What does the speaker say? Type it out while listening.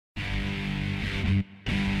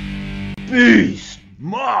Beast,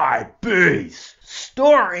 my beast,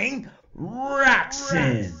 starring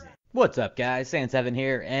Raccsan. What's up, guys? Sans7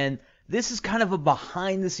 here, and this is kind of a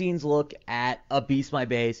behind-the-scenes look at a Beast My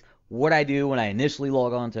Base, what I do when I initially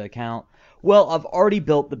log on to account. Well, I've already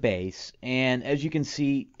built the base, and as you can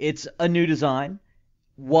see, it's a new design,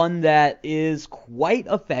 one that is quite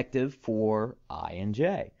effective for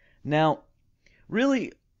INJ. Now,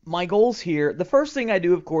 really, my goals here, the first thing I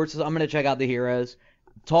do, of course, is I'm going to check out the heroes,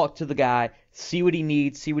 talk to the guy, see what he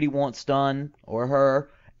needs, see what he wants done, or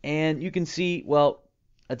her, and you can see, well,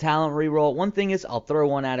 a talent reroll. One thing is, I'll throw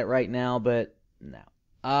one at it right now, but no.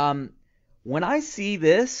 When I see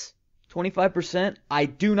this, 25%, I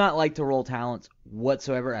do not like to roll talents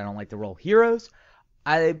whatsoever. I don't like to roll heroes.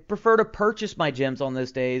 I prefer to purchase my gems on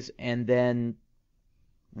those days and then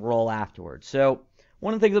roll afterwards. So,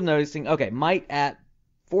 one of the things I'm noticing, okay, might at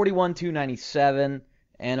 41,297,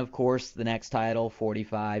 and of course the next title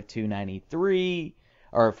 45,293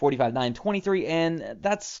 or 45,923, and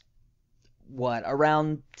that's what,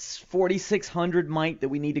 around 4,600 might that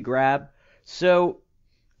we need to grab. So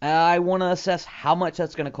I want to assess how much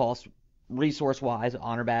that's going to cost resource wise,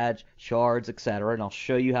 honor badge, shards, etc., and I'll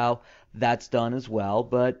show you how that's done as well.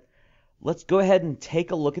 But let's go ahead and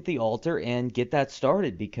take a look at the altar and get that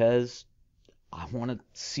started, because I want to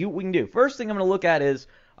see what we can do. First thing I'm going to look at is,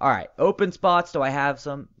 alright, open spots. Do I have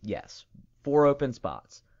some? Yes. 4 open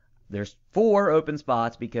spots. There's 4 open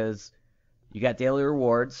spots because you got daily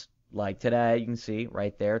rewards. Like today, you can see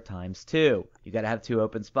right there, times 2. You got to have 2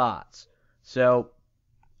 open spots. So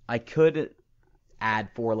I could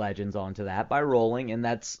add 4 legends onto that by rolling, and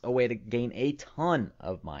that's a way to gain a ton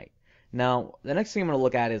of might. Now, the next thing I'm going to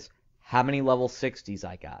look at is how many level 60s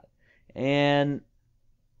I got. And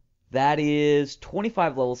that is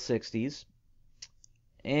 25 level 60s.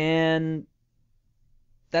 And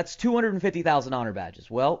that's 250,000 honor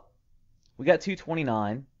badges. Well, we got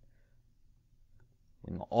 229.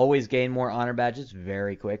 We can always gain more honor badges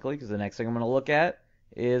very quickly, because the next thing I'm going to look at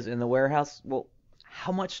is in the warehouse, well,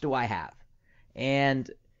 how much do I have? And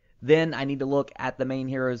then I need to look at the main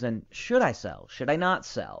heroes and should I sell? Should I not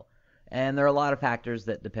sell? And there are a lot of factors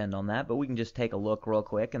that depend on that, but we can just take a look real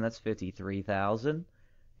quick, and that's 53,000.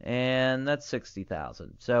 And that's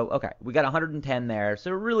 60,000. So, okay, we got 110 there. So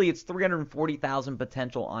really, it's 340,000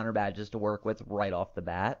 potential honor badges to work with right off the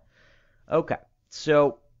bat. Okay,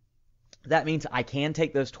 so that means I can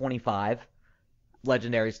take those 25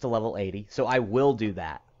 legendaries to level 80. So I will do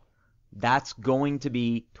that. That's going to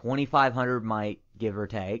be 2,500 might, give or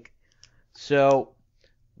take. So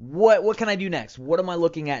what can I do next? What am I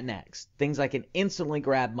looking at next? Things I can instantly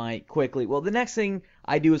grab might quickly. Well, the next thing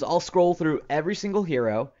I do is I'll scroll through every single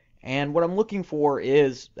hero, and what I'm looking for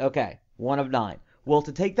is, okay, 1 of 9. Well,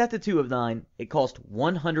 to take that to 2 of 9, it costs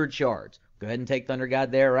 100 shards. Go ahead and take Thunder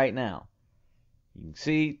God there right now. You can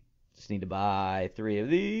see, just need to buy 3 of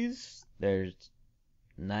these. There's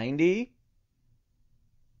 90.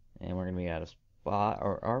 And we're going to be out of spot.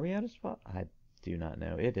 Or are we out of spot? I do not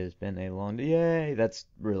know. It has been a long day. Yay, that's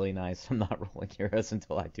really nice. I'm not rolling heroes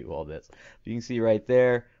until I do all this. You can see right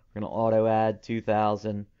there, we're going to auto add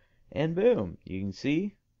 2,000. And boom, you can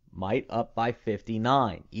see might up by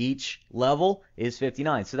 59. Each level is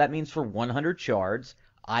 59. So that means for 100 shards,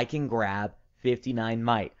 I can grab 59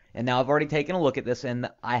 might. And now I've already taken a look at this, and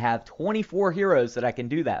I have 24 heroes that I can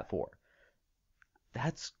do that for.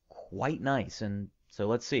 That's quite nice. And so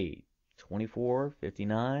let's see. 24,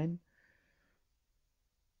 59.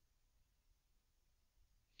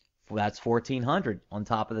 That's 1,400 on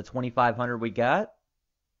top of the 2,500 we got.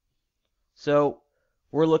 So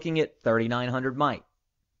we're looking at 3,900 might.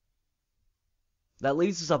 That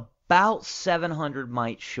leaves us about 700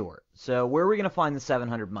 might short. So where are we going to find the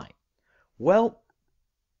 700 might? Well,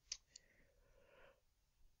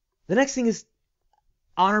 the next thing is,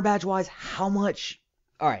 honor badge wise, how much?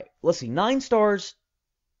 Alright, let's see. 9 stars,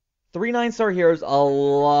 3 9-star heroes, a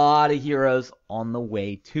lot of heroes on the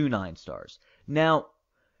way to 9 stars. Now,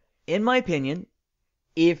 in my opinion,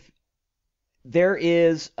 if there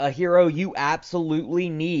is a hero you absolutely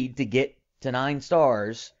need to get to 9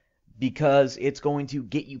 stars because it's going to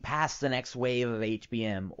get you past the next wave of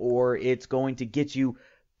HBM, or it's going to get you,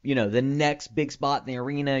 the next big spot in the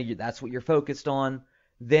arena, that's what you're focused on,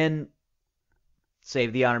 then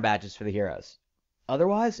save the honor badges for the heroes.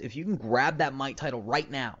 Otherwise, if you can grab that might title right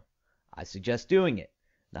now, I suggest doing it.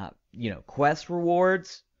 Not, quest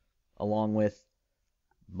rewards along with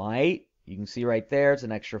might. You can see right there, it's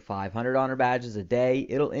an extra 500 honor badges a day.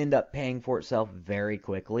 It'll end up paying for itself very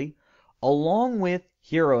quickly, along with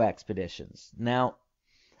hero expeditions. Now,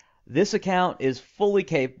 This account is fully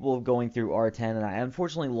capable of going through R10, and I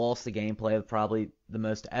unfortunately lost the gameplay of probably the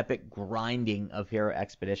most epic grinding of hero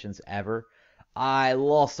expeditions ever. I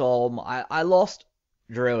lost I lost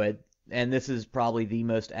Druid, and this is probably the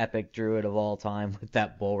most epic Druid of all time with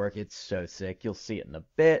that bulwark. It's so sick. You'll see it in a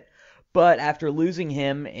bit. But after losing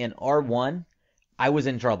him in R1, I was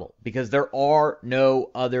in trouble because there are no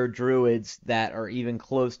other Druids that are even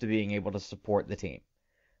close to being able to support the team.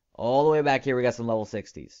 All the way back here, we got some level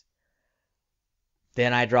 60s.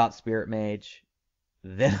 Then I dropped Spirit Mage.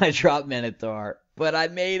 Then I dropped Minotaur. But I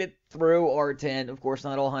made it through R10. Of course,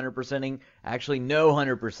 not all 100%ing. Actually, no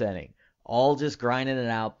 100%ing. All just grinding it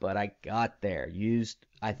out, but I got there. Used,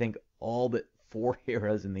 I think, all but 4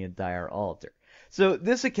 heroes in the entire altar. So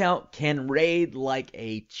this account can raid like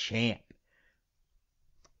a champ.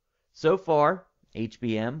 So far,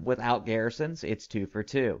 HBM without garrisons, it's 2 for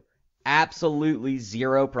 2. Absolutely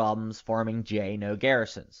zero problems farming J, no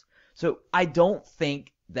garrisons. So I don't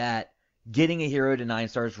think that getting a hero to 9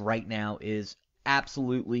 stars right now is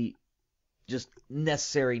absolutely just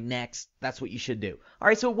necessary next. That's what you should do. All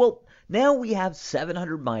right, so well, now we have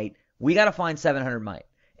 700 might. We got to find 700 might.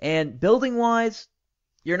 And building-wise,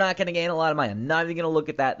 you're not going to gain a lot of might. I'm not even going to look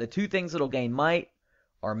at that. The 2 things that'll gain might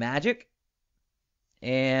are magic.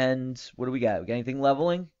 And what do we got? We got anything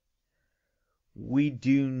leveling? We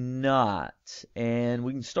do not. And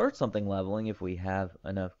we can start something leveling if we have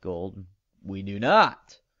enough gold. We do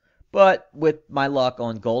not. But with my luck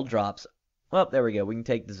on gold drops, well, there we go. We can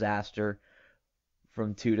take Disaster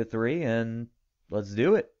from 2 to 3, and let's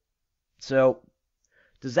do it. So,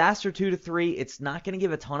 Disaster 2 to 3, it's not going to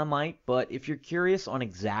give a ton of might, but if you're curious on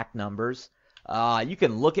exact numbers, you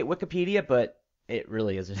can look at Wikipedia, but it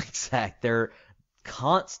really isn't exact. They're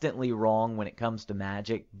constantly wrong when it comes to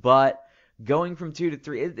magic, but going from 2 to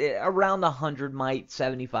 3, around 100 might,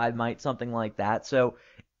 75 might, something like that. So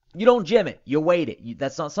you don't gem it. You wait it.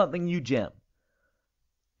 That's not something you gem.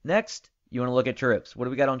 Next, you want to look at troops. What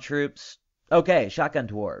do we got on troops? Okay, Shotgun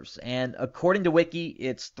Dwarves. And according to Wiki,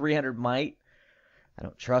 it's 300 might. I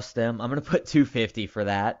don't trust them. I'm going to put 250 for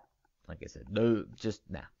that. Like I said, no,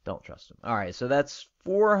 don't trust them. All right, so that's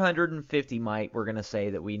 450 might we're going to say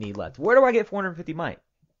that we need left. Where do I get 450 might?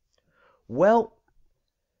 Well,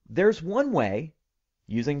 there's one way,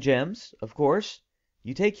 using gems, of course.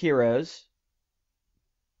 You take heroes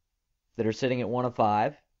that are sitting at 1 of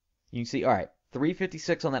 5. You can see, all right,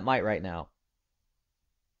 356 on that might right now.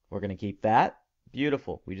 We're going to keep that.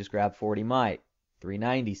 Beautiful. We just grabbed 40 might.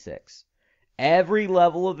 396. Every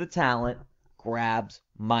level of the talent grabs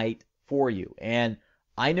might for you. And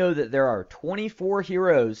I know that there are 24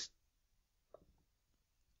 heroes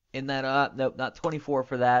in that, nope, not 24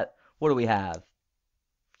 for that. What do we have?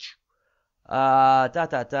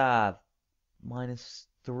 Minus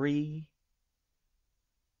 3,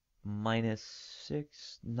 minus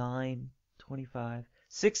 6, 9, 25,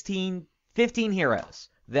 16, 15 heroes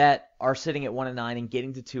that are sitting at 1 and 9, and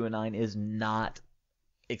getting to 2 and 9 is not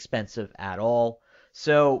expensive at all.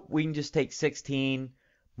 So we can just take 16,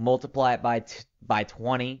 multiply it by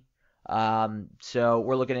 20. So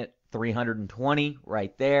we're looking at 320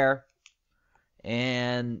 right there.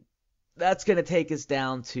 And that's going to take us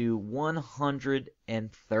down to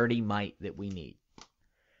 130 might that we need.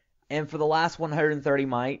 And for the last 130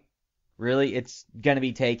 might, really, it's going to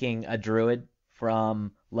be taking a druid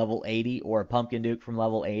from level 80 or a pumpkin duke from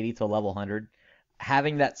level 80 to level 100.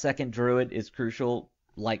 Having that second druid is crucial,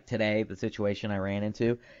 like today, the situation I ran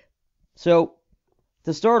into. So,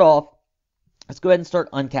 to start off, let's go ahead and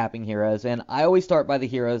start uncapping heroes. And I always start by the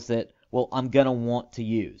heroes that, well, I'm going to want to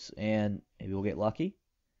use. And maybe we'll get lucky.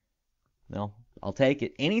 No, I'll take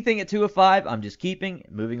it. Anything at 2 of 5, I'm just keeping.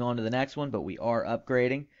 Moving on to the next one, but we are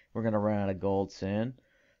upgrading. We're going to run out of gold soon.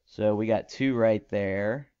 So we got 2 right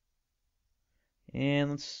there.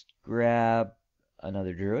 And let's grab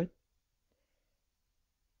another druid.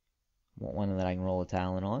 Want one that I can roll a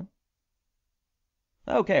talent on.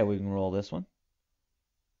 Okay, we can roll this one.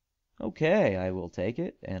 Okay, I will take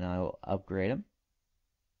it, and I will upgrade him.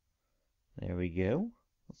 There we go.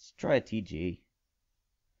 Let's try a TG.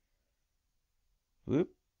 Whoop.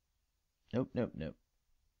 Nope.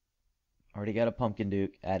 Already got a Pumpkin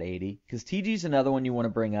Duke at 80. Because TG's another one you want to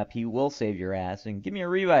bring up. He will save your ass. And give me a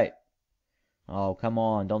revite. Oh, come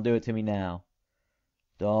on. Don't do it to me now.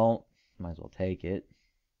 Don't. Might as well take it.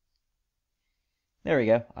 There we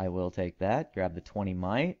go. I will take that. Grab the 20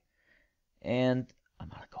 might. And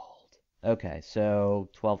I'm out of gold. Okay, so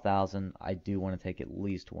 12,000. I do want to take at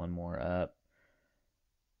least one more up.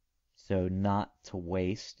 So not to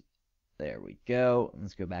waste. There we go.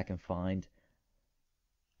 Let's go back and find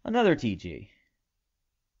another TG.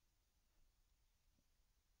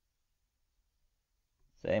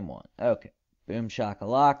 Same one. Okay. Boom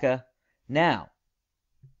shakalaka. Now,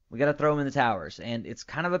 we got to throw them in the towers, and it's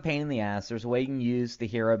kind of a pain in the ass. There's a way you can use the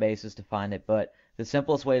hero bases to find it, but the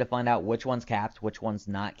simplest way to find out which one's capped, which one's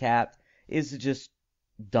not capped, is to just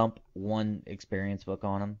dump one experience book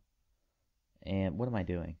on them. And what am I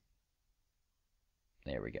doing?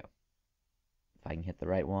 There we go. If I can hit the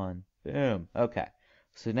right one. Boom. Okay.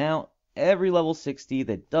 So now, every level 60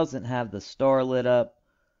 that doesn't have the star lit up,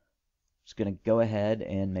 I'm just going to go ahead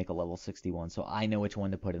and make a level 61 so I know which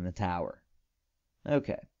one to put in the tower.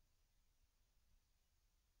 Okay.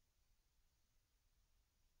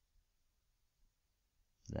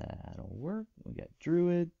 That'll work. We got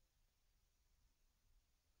Druid.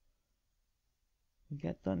 We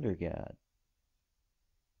got Thunder God.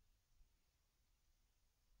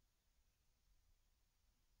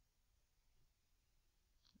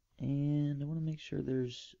 And I want to make sure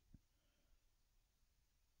there's...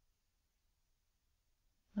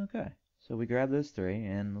 Okay. So we grab those three,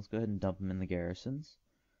 and let's go ahead and dump them in the garrisons.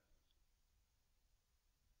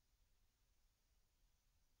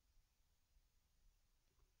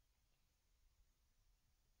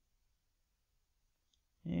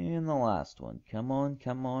 And the last one. Come on,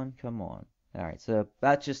 come on, come on. Alright, so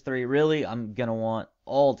that's just three. Really, I'm going to want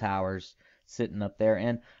all towers sitting up there.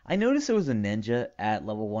 And I noticed there was a ninja at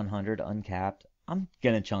level 100 uncapped. I'm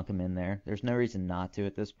going to chunk him in there. There's no reason not to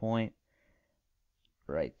at this point.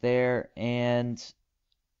 Right there. And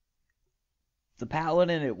the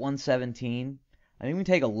paladin at 117. I think we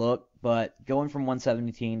take a look, but going from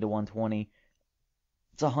 117 to 120,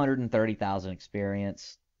 it's 130,000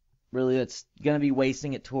 experience. Really, it's going to be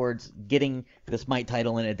wasting it towards getting this Might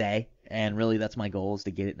title in a day. And really, that's my goal, is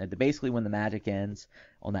to get it. Basically, when the magic ends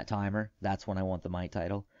on that timer, that's when I want the Might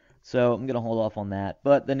title. So I'm going to hold off on that.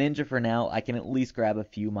 But the ninja for now, I can at least grab a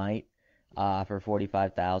few Might for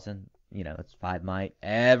 45,000. You know, it's 5 Might.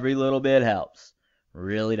 Every little bit helps.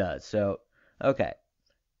 Really does. So, okay.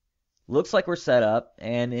 Looks like we're set up.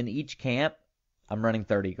 And in each camp, I'm running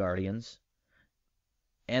 30 Guardians.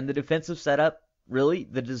 And the defensive setup, really,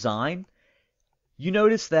 the design, you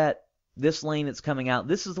notice that this lane that's coming out,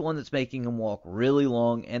 this is the one that's making them walk really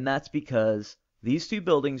long, and that's because these two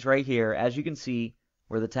buildings right here, as you can see,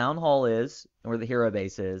 where the town hall is and where the hero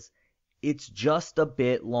base is, it's just a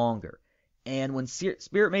bit longer. And when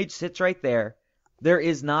Spirit Mage sits right there, there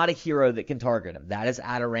is not a hero that can target him. That is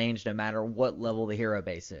out of range no matter what level the hero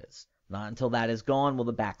base is. Not until that is gone will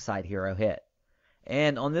the backside hero hit.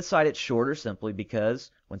 And on this side, it's shorter simply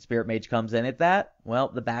because when Spirit Mage comes in at that, well,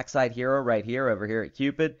 the backside hero right here, over here at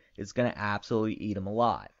Cupid, is going to absolutely eat him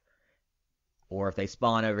alive. Or if they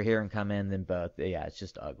spawn over here and come in, then both. Yeah, it's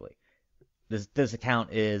just ugly. This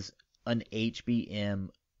account is an HBM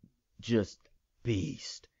just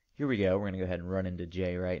beast. Here we go. We're going to go ahead and run into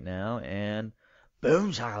Jay right now. And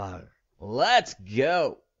boom, Shiloh. Let's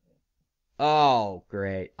go. Oh,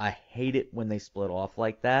 great. I hate it when they split off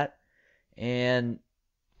like that. And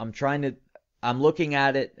I'm looking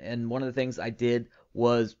at it, and one of the things I did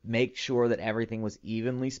was make sure that everything was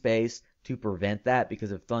evenly spaced to prevent that,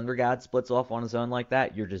 because if Thunder God splits off on his own like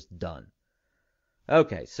that, you're just done.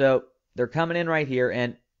 Okay, so they're coming in right here,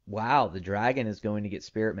 and wow, the dragon is going to get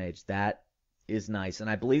Spirit Mage. That is nice, and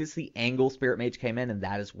I believe it's the angle Spirit Mage came in, and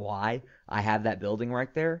that is why I have that building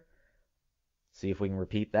right there. See if we can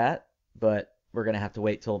repeat that, but we're going to have to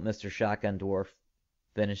wait till Mr. Shotgun Dwarf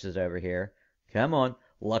finishes over here. Come on.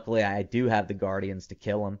 Luckily, I do have the Guardians to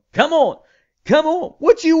kill him. Come on! Come on!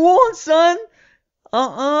 What you want, son?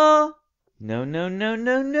 No, no, no,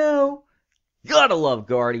 no, no. Gotta love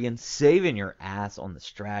Guardians. Saving your ass on the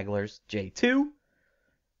stragglers. J2.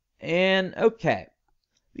 And, okay.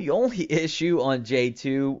 The only issue on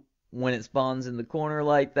J2 when it spawns in the corner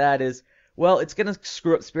like that is, well, it's going to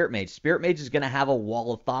screw up Spirit Mage. Spirit Mage is going to have a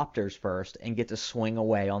wall of Thopters first and get to swing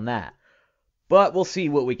away on that. But we'll see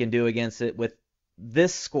what we can do against it with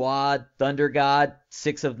this squad. Thunder God,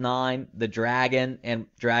 6 of 9, the Dragon, and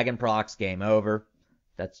Dragon procs, game over.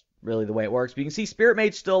 That's really the way it works. But you can see Spirit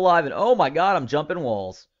Mage still alive, and oh my god, I'm jumping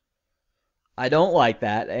walls. I don't like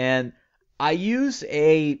that. And I use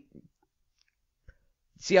a...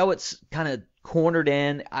 See how it's kind of cornered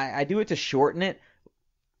in? I do it to shorten it.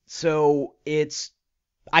 So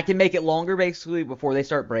I can make it longer, basically, before they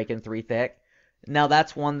start breaking 3 thick. Now,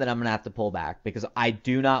 that's one that I'm going to have to pull back, because I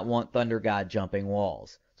do not want Thunder God jumping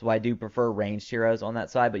walls. So I do prefer ranged heroes on that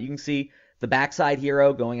side. But you can see the backside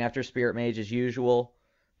hero going after Spirit Mage as usual.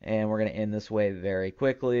 And we're going to end this way very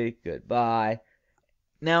quickly. Goodbye.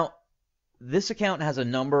 Now, this account has a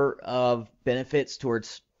number of benefits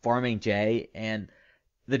towards farming J, and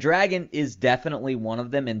the Dragon is definitely one of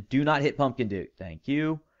them. And do not hit Pumpkin Duke. Thank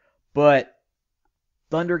you. But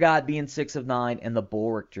Thunder God being 6 of 9, and the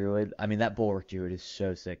Bulwark Druid. I mean, that Bulwark Druid is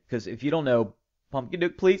so sick. Because if you don't know, Pumpkin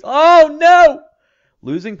Duke, please. Oh, no!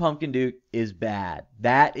 Losing Pumpkin Duke is bad.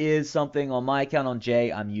 That is something on my account on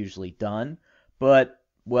Jay I'm usually done. But,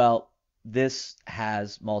 well, this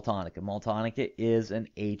has Maltonica. Maltonica is an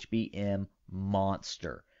HBM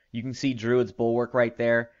monster. You can see Druid's Bulwark right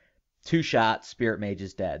there. 2 shots, Spirit Mage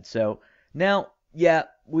is dead. So, now, yeah,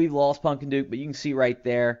 we've lost Pumpkin Duke, but you can see right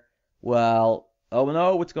there, well, oh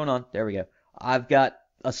no, what's going on? There we go. I've got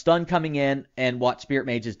a stun coming in, and watch, Spirit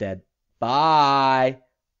Mage is dead. Bye!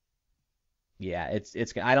 Yeah, it's.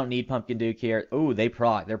 I don't need Pumpkin Duke here. Ooh, they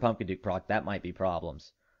proc. Their Pumpkin Duke proc. That might be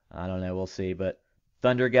problems. I don't know. We'll see. But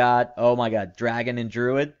Thunder God. Oh my God. Dragon and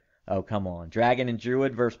Druid. Oh, come on. Dragon and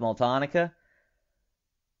Druid versus Maltonica.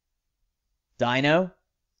 Dino.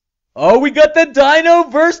 Oh, we got the Dino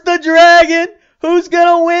versus the Dragon. Who's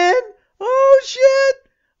gonna win? Oh shit.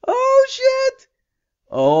 Oh shit.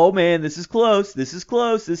 Oh man, this is close. This is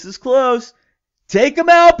close. This is close. Take him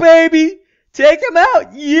out, baby. Take him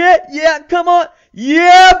out. Yeah, come on.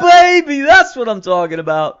 Yeah, baby. That's what I'm talking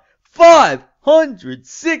about.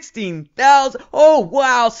 516,000. Oh,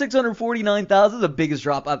 wow. 649,000. The biggest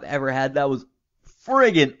drop I've ever had. That was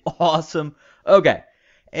friggin' awesome. Okay.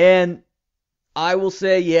 And I will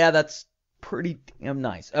say, yeah, that's pretty damn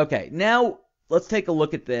nice. Okay. Now, let's take a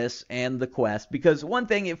look at this and the quest. Because one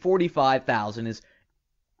thing at 45,000 is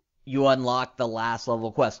you unlock the last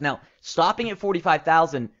level quest. Now, stopping at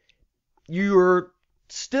 45,000, you're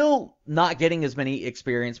still not getting as many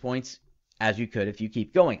experience points as you could if you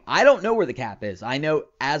keep going. I don't know where the cap is. I know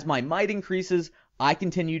as my might increases, I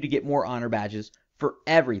continue to get more honor badges for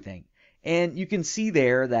everything. And you can see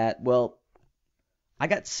there that, well, I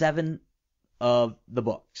got 7 of the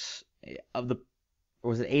books. Or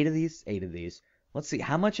was it 8 of these? 8 of these. Let's see.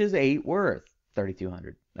 How much is 8 worth?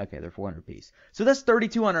 3,200. Okay, they're 400 piece. So that's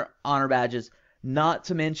 3,200 honor badges, not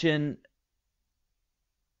to mention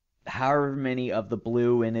however many of the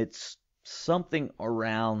blue, and it's something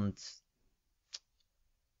around,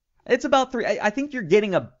 it's about 3, I think you're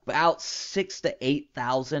getting about 6 to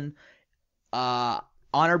 8,000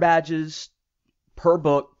 honor badges per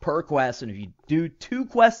book, per quest, and if you do 2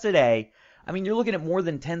 quests a day, I mean, you're looking at more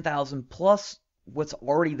than 10,000 plus what's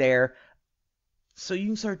already there. So you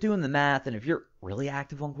can start doing the math, and if you're really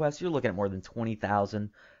active on quests, you're looking at more than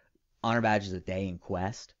 20,000 honor badges a day in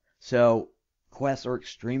quest. So quests are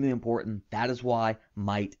extremely important. That is why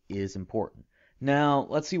might is important. Now,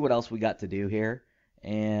 let's see what else we got to do here.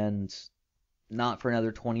 And not for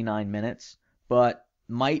another 29 minutes. But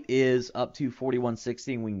might is up to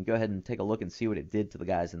 4160. And we can go ahead and take a look and see what it did to the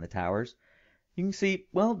guys in the towers. You can see,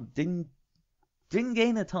 well, didn't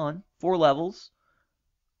gain a ton. 4 levels.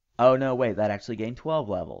 Oh, no, wait. That actually gained 12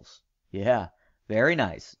 levels. Yeah, very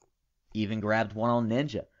nice. Even grabbed one on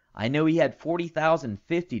Ninja. I know he had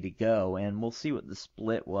 40,050 to go, and we'll see what the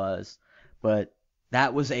split was. But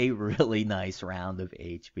that was a really nice round of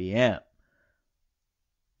HBM.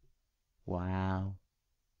 Wow.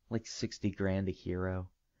 Like 60 grand a hero.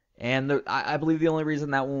 And I believe the only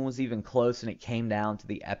reason that one was even close and it came down to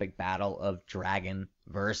the epic battle of Dragon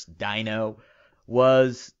versus Dino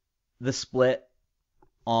was the split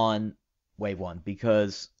on Wave 1.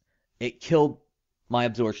 Because it killed my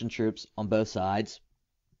absorption troops on both sides.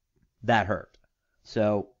 That hurt.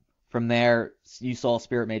 So from there, you saw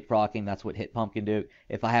Spirit Mage proccing. That's what hit Pumpkin Duke.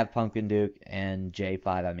 If I have Pumpkin Duke and J5,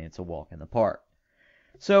 I mean, it's a walk in the park.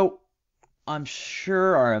 So I'm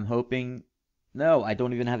sure, or I'm hoping, no, I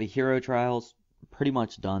don't even have a hero trials. Pretty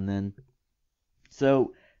much done then.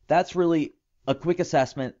 So that's really a quick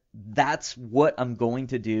assessment. That's what I'm going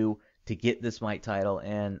to do to get this Might title.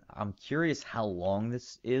 And I'm curious how long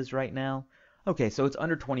this is right now. Okay, so it's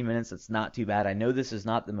under 20 minutes. It's not too bad. I know this is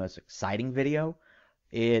not the most exciting video.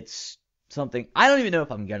 It's something, I don't even know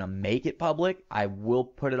if I'm going to make it public. I will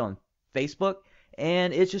put it on Facebook.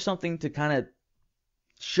 And it's just something to kind of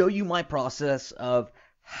show you my process of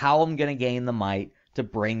how I'm going to gain the might to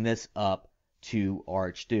bring this up to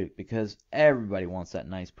Archduke. Because everybody wants that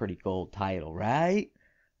nice, pretty gold title, right?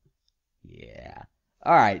 Yeah.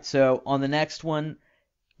 Alright, so on the next one,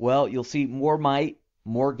 well, you'll see more might.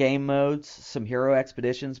 More game modes, some hero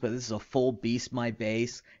expeditions, but this is a full Beast My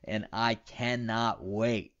Base, and I cannot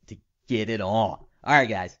wait to get it on. Alright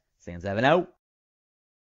guys, Sans 7 out.